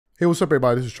Hey, what's up,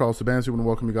 everybody? This is Charles Sabanzi. I want to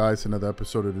welcome you guys to another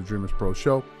episode of the Dreamerspro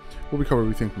Show, where we cover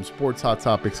everything from sports, hot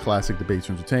topics, classic debates,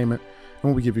 and entertainment, and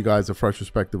when we give you guys a fresh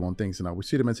perspective on things and how we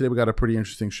see them. And today we got a pretty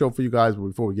interesting show for you guys, but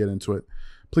before we get into it,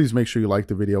 please make sure you like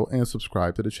the video and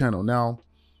subscribe to the channel. Now,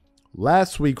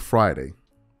 last week, Friday,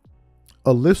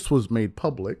 a list was made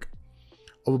public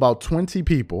of about 20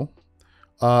 people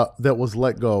that was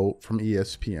let go from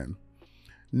ESPN.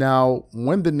 Now,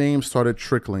 when the names started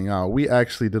trickling out, we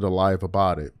actually did a live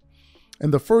about it.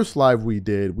 And the first live we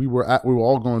did, we were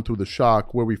all going through the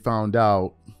shock where we found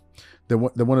out that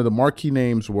one of the marquee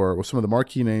names were, or some of the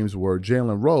marquee names were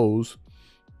Jalen Rose,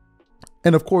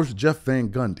 and of course Jeff Van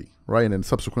Gundy, right? And then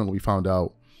subsequently we found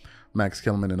out Max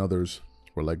Kellerman and others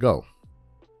were let go.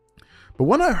 But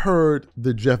when I heard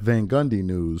the Jeff Van Gundy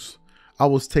news, I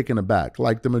was taken aback,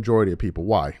 like the majority of people.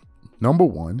 Why? Number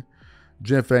one,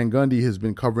 Jeff Van Gundy has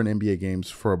been covering NBA games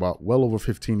for about well over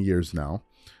 15 years now.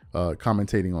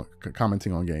 Commenting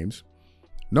on games.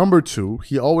 Number two,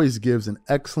 he always gives an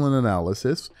excellent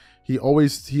analysis. He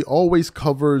always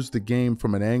covers the game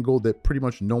from an angle that pretty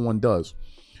much no one does.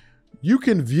 You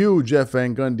can view Jeff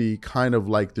Van Gundy kind of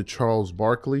like the Charles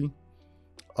Barkley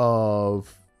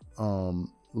of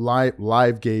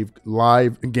live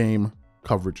game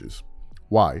coverages.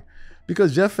 Why?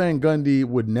 Because Jeff Van Gundy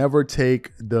would never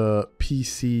take the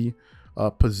PC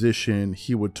position.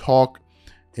 He would talk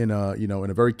in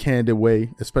a very candid way,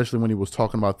 especially when he was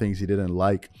talking about things he didn't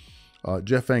like.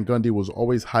 Jeff Van Gundy was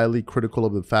always highly critical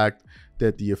of the fact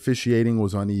that the officiating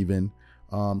was uneven.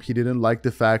 He didn't like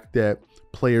the fact that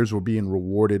players were being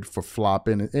rewarded for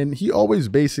flopping, and he always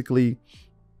basically,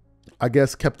 I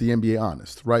guess, kept the NBA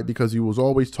honest, right? Because he was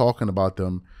always talking about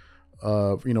them,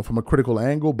 from a critical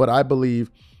angle. But I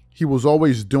believe he was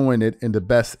always doing it in the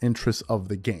best interest of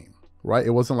the game. Right?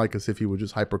 It wasn't like as if he was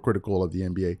just hypercritical of the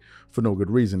NBA for no good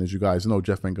reason. As you guys know,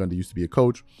 Jeff Van Gundy used to be a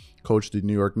coached the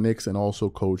New York Knicks, and also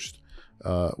coached,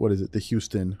 the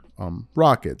Houston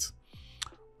Rockets.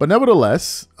 But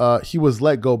nevertheless, he was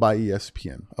let go by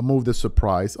ESPN, a move that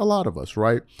surprised a lot of us,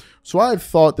 right? So I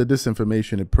thought that this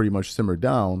information had pretty much simmered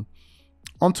down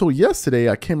until yesterday.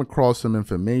 I came across some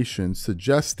information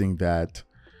suggesting that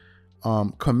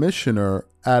Commissioner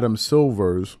Adam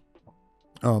Silver's,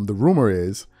 the rumor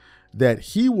is that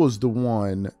he was the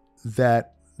one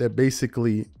that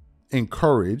basically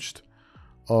encouraged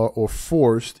or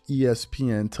forced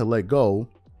ESPN to let go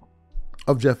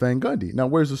of Jeff Van Gundy. Now,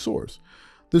 where's the source?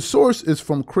 The source is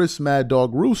from Chris Mad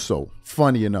Dog Russo,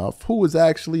 funny enough, who is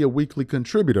actually a weekly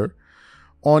contributor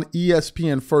on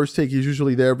ESPN First Take. He's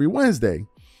usually there every Wednesday.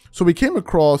 So we came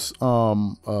across,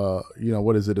 an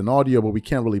audio, but we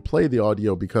can't really play the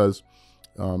audio because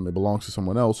it belongs to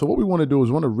someone else. So what we want to do is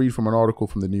we want to read from an article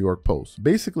from the New York Post.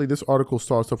 Basically, this article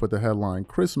starts off with the headline,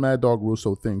 Chris Mad Dog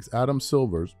Russo thinks Adam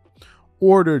Silver's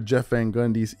ordered Jeff Van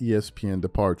Gundy's ESPN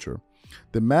departure.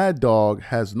 The Mad Dog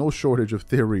has no shortage of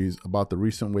theories about the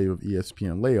recent wave of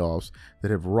ESPN layoffs that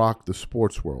have rocked the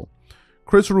sports world.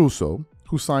 Chris Russo,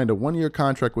 who signed a one-year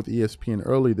contract with ESPN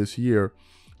early this year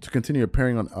to continue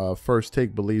appearing on First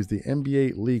Take, believes the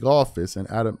NBA league office and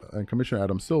Commissioner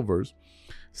Adam Silver's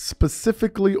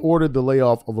specifically ordered the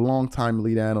layoff of a longtime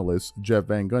lead analyst Jeff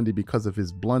Van Gundy because of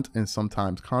his blunt and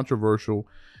sometimes controversial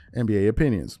NBA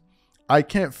opinions. I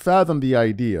can't fathom the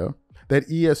idea that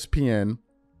ESPN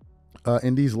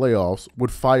in these layoffs would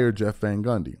fire Jeff Van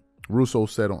Gundy, Russo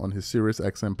said on his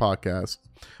SiriusXM podcast,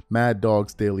 Mad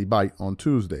Dog's Daily Bite, on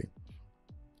Tuesday.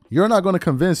 You're not going to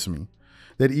convince me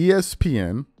that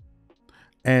ESPN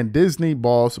and Disney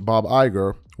boss Bob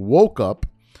Iger woke up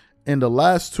in the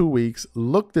last 2 weeks,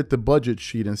 looked at the budget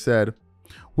sheet and said,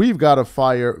 we've got to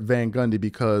fire Van Gundy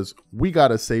because we got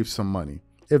to save some money.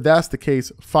 If that's the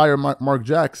case, fire Mark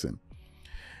Jackson.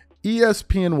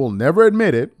 ESPN will never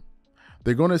admit it.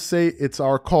 They're going to say it's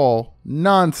our call.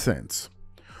 Nonsense.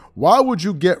 Why would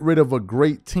you get rid of a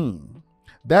great team?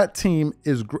 That team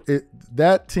is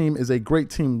a great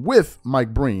team with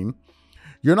Mike Breen.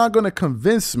 You're not going to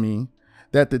convince me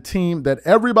that the team that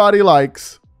everybody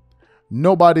likes,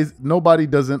 Nobody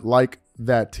doesn't like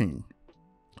that team.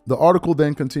 The article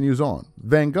then continues on.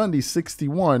 Van Gundy,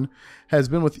 61, has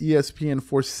been with ESPN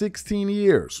for 16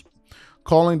 years,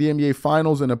 calling the NBA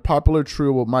Finals in a popular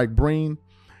trio with Mike Breen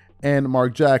and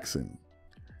Mark Jackson.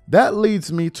 That leads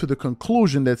me to the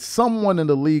conclusion that someone in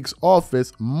the league's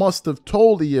office must have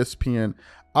told ESPN,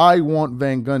 I want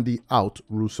Van Gundy out,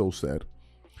 Russo said.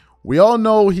 We all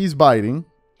know he's biting.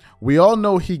 We all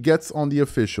know he gets on the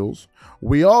officials.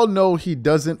 We all know he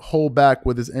doesn't hold back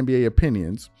with his NBA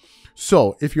opinions.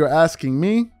 So if you're asking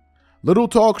me, little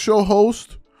talk show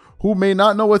host who may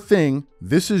not know a thing,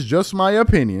 this is just my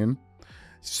opinion.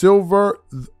 Silver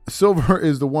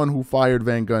is the one who fired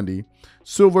Van Gundy.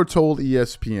 Silver told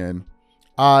ESPN,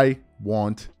 "I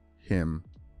want him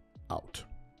out."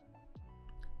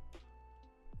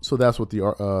 So that's what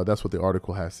the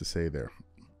article has to say there.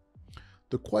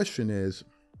 The question is,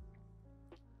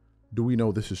 do we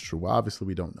know this is true? Well, obviously,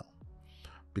 we don't know,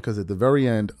 because at the very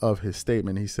end of his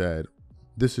statement, he said,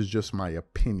 "This is just my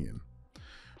opinion."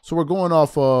 So we're going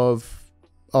off of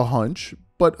a hunch,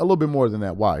 but a little bit more than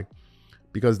that. Why?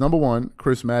 Because number one,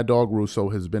 Chris Mad Dog Russo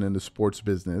has been in the sports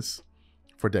business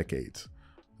for decades.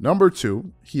 Number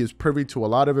two, he is privy to a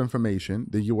lot of information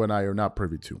that you and I are not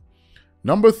privy to.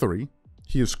 Number three,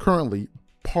 he is currently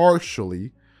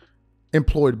partially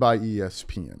employed by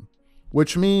ESPN,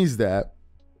 which means that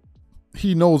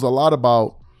he knows a lot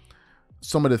about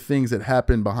some of the things that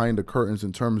happen behind the curtains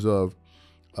in terms of,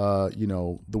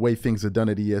 the way things are done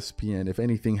at ESPN. If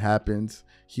anything happens,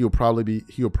 he'll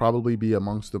probably be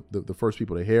amongst the first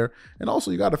people to hear. And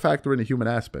also, you got to factor in the human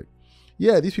aspect.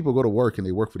 Yeah, these people go to work and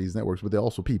they work for these networks, but they're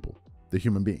also people. They're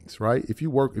human beings, right? If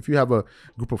you have a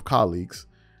group of colleagues,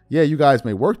 yeah, you guys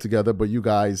may work together, but you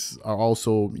guys are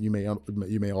also, you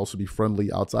may also be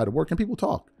friendly outside of work, and people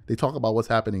talk. They talk about what's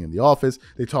happening in the office.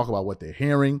 They talk about what they're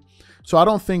hearing. So I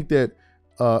don't think that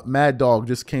Mad Dog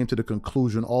just came to the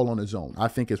conclusion all on his own. I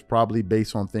think it's probably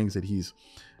based on things that he's,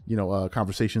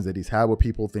 conversations that he's had with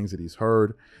people, things that he's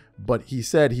heard. But he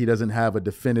said he doesn't have a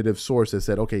definitive source that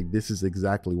said, okay, this is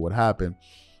exactly what happened.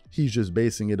 He's just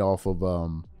basing it off of,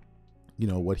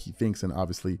 what he thinks and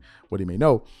obviously what he may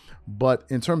know. But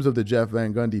in terms of the Jeff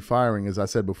Van Gundy firing, as I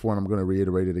said before, and I'm going to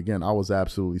reiterate it again, I was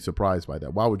absolutely surprised by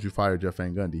that. Why would you fire Jeff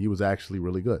Van Gundy? He was actually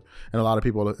really good. And a lot of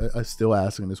people are still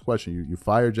asking this question. You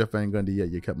fired Jeff Van Gundy,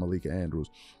 yet you kept Malika Andrews.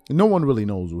 And no one really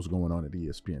knows what's going on at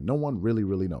ESPN. No one really,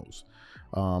 really knows.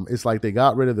 It's like they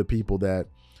got rid of the people that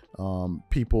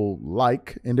people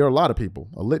like, and there are a lot of people,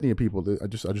 a litany of people. I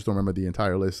just don't remember the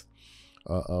entire list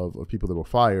of people that were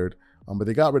fired. But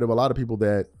they got rid of a lot of people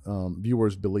that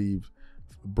viewers believe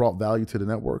brought value to the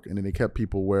network, and then they kept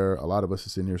people where a lot of us are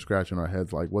sitting here scratching our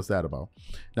heads like, what's that about?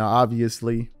 Now,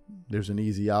 obviously, there's an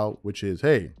easy out, which is,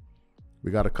 hey,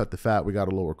 we got to cut the fat, we got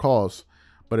to lower costs.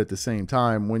 But at the same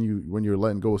time, when you're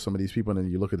letting go of some of these people, and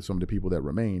then you look at some of the people that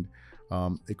remained,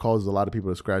 it causes a lot of people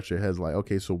to scratch their heads like,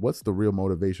 okay, so what's the real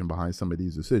motivation behind some of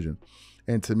these decisions?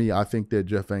 And to me, I think that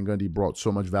Jeff Van Gundy brought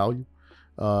so much value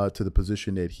to the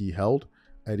position that he held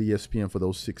at ESPN for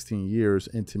those 16 years.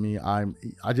 And to me, I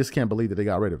just can't believe that they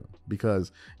got rid of him,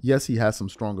 because yes, he has some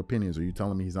strong opinions. Are you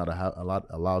telling me he's not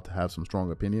allowed to have some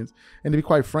strong opinions? And to be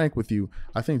quite frank with you,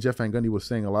 I think Jeff Van Gundy was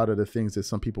saying a lot of the things that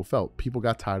some people felt. People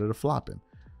got tired of the flopping.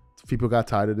 People got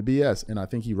tired of the BS. And I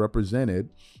think he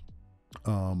represented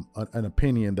an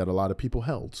opinion that a lot of people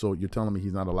held. So you're telling me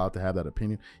he's not allowed to have that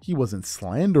opinion? He wasn't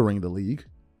slandering the league.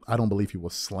 I don't believe he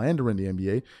was slandering the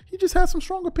NBA. He just had some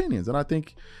strong opinions, and I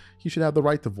think he should have the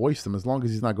right to voice them. As long as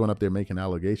he's not going up there making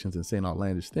allegations and saying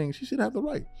outlandish things, he should have the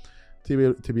right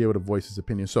to be able to voice his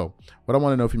opinion. So what I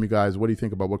want to know from you guys, what do you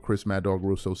think about what Chris Mad Dog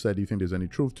Russo said? Do you think there's any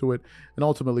truth to it? And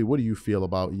ultimately, what do you feel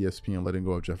about ESPN letting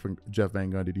go of Jeff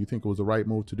Van Gundy? Do you think it was the right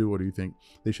move to do, or do you think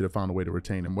they should have found a way to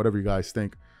retain him? Whatever you guys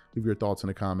think, leave your thoughts in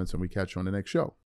the comments, and we catch you on the next show.